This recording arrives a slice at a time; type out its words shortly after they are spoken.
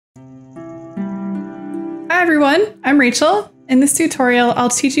Hi everyone, I'm Rachel. In this tutorial, I'll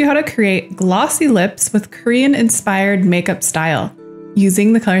teach you how to create glossy lips with Korean-inspired makeup style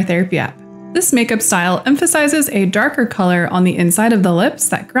using the Color Therapy app. This makeup style emphasizes a darker color on the inside of the lips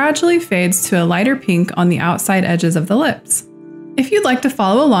that gradually fades to a lighter pink on the outside edges of the lips. If you'd like to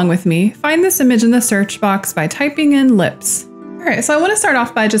follow along with me, find this image in the search box by typing in lips. Alright, so I want to start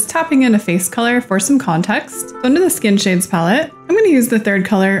off by just tapping in a face color for some context. So under the Skin Shades palette, I'm going to use the third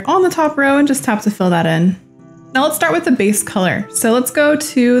color on the top row and just tap to fill that in. Now let's start with the base color. So let's go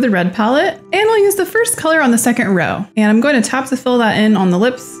to the red palette and I'll use the first color on the second row. And I'm going to tap to fill that in on the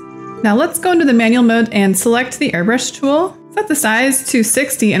lips. Now let's go into the manual mode and select the airbrush tool. Set the size to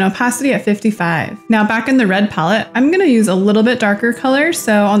 60 and opacity at 55. Now back in the red palette, I'm going to use a little bit darker color.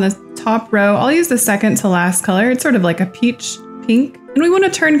 So on the top row, I'll use the second to last color. It's sort of like a peach pink. And we want to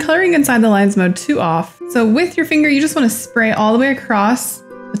turn coloring inside the lines mode to off. So with your finger, you just want to spray all the way across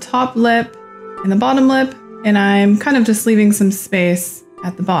the top lip and the bottom lip. And I'm kind of just leaving some space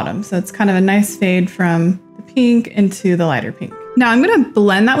at the bottom. So it's kind of a nice fade from the pink into the lighter pink. Now I'm going to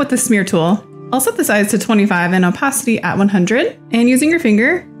blend that with the smear tool. I'll set the size to 25 and opacity at 100. And using your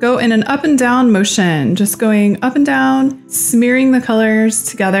finger, go in an up and down motion, just going up and down, smearing the colors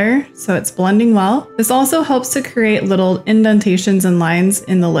together so it's blending well. This also helps to create little indentations and lines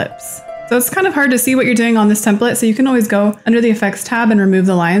in the lips. So it's kind of hard to see what you're doing on this template, so you can always go under the effects tab and remove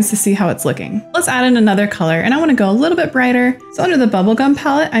the lines to see how it's looking. Let's add in another color, and I want to go a little bit brighter. So under the bubblegum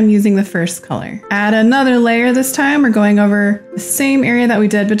palette, I'm using the first color. Add another layer this time. We're going over the same area that we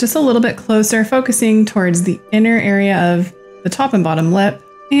did, but just a little bit closer, focusing towards the inner area of the top and bottom lip.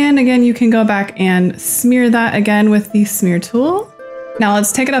 And again, you can go back and smear that again with the smear tool. Now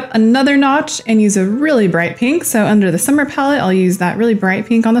let's take it up another notch and use a really bright pink. So under the summer palette, I'll use that really bright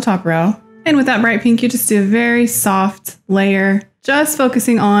pink on the top row. And with that bright pink, you just do a very soft layer, just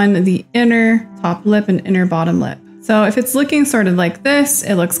focusing on the inner top lip and inner bottom lip. So if it's looking sort of like this,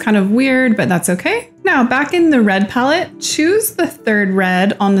 it looks kind of weird, but that's okay. Now back in the red palette, choose the third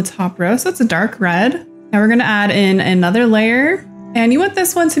red on the top row. So it's a dark red. Now we're gonna add in another layer, and you want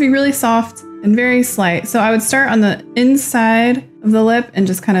this one to be really soft and very slight. So I would start on the inside of the lip and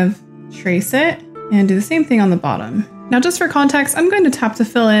just kind of trace it and do the same thing on the bottom. Now just for context, I'm going to tap to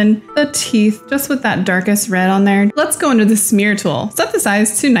fill in the teeth just with that darkest red on there. Let's go into the smear tool. Set the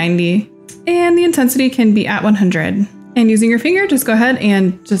size to 90 and the intensity can be at 100. And using your finger, just go ahead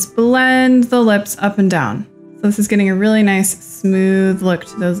and just blend the lips up and down. So this is getting a really nice smooth look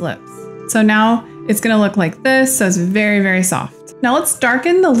to those lips. So now it's going to look like this. So it's very, very soft. Now let's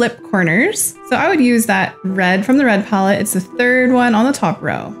darken the lip corners. So I would use that red from the red palette. It's the third one on the top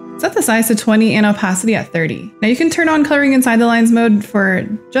row. Set the size to 20 and opacity at 30. Now you can turn on coloring inside the lines mode for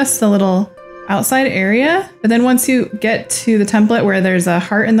just a little outside area, but then once you get to the template where there's a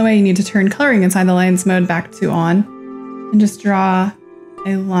heart in the way, you need to turn coloring inside the lines mode back to on and just draw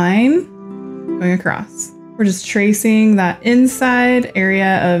a line going across. We're just tracing that inside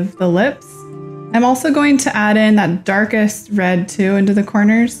area of the lips. I'm also going to add in that darkest red too into the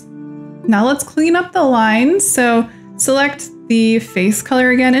corners. Now let's clean up the lines. So select the face color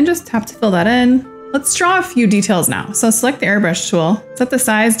again and just tap to fill that in. Let's draw a few details now. So select the airbrush tool, set the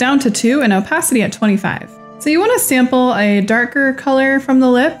size down to 2 and opacity at 25. So you want to sample a darker color from the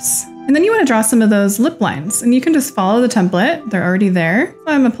lips, and then you want to draw some of those lip lines, and you can just follow the template. They're already there.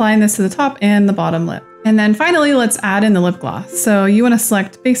 So I'm applying this to the top and the bottom lip. And then finally, let's add in the lip gloss. So you want to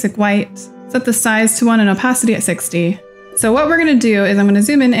select basic white, set the size to 1 and opacity at 60. So what we're going to do is I'm going to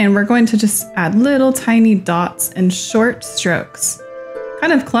zoom in and we're going to just add little tiny dots and short strokes,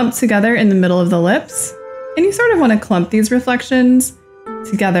 kind of clumped together in the middle of the lips. And you sort of want to clump these reflections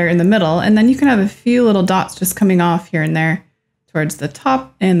together in the middle, and then you can have a few little dots just coming off here and there towards the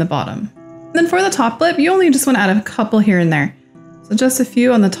top and the bottom. And then for the top lip, you only just want to add a couple here and there. So just a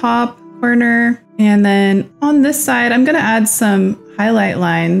few on the top corner. And then on this side, I'm going to add some highlight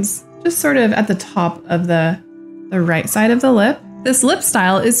lines just sort of at the top of the right side of the lip. This lip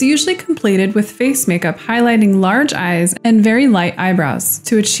style is usually completed with face makeup highlighting large eyes and very light eyebrows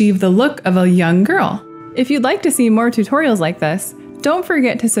to achieve the look of a young girl. If you'd like to see more tutorials like this, don't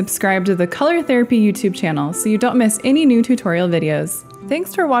forget to subscribe to the Color Therapy YouTube channel so you don't miss any new tutorial videos.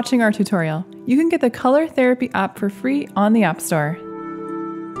 Thanks for watching our tutorial. You can get the Color Therapy app for free on the App Store.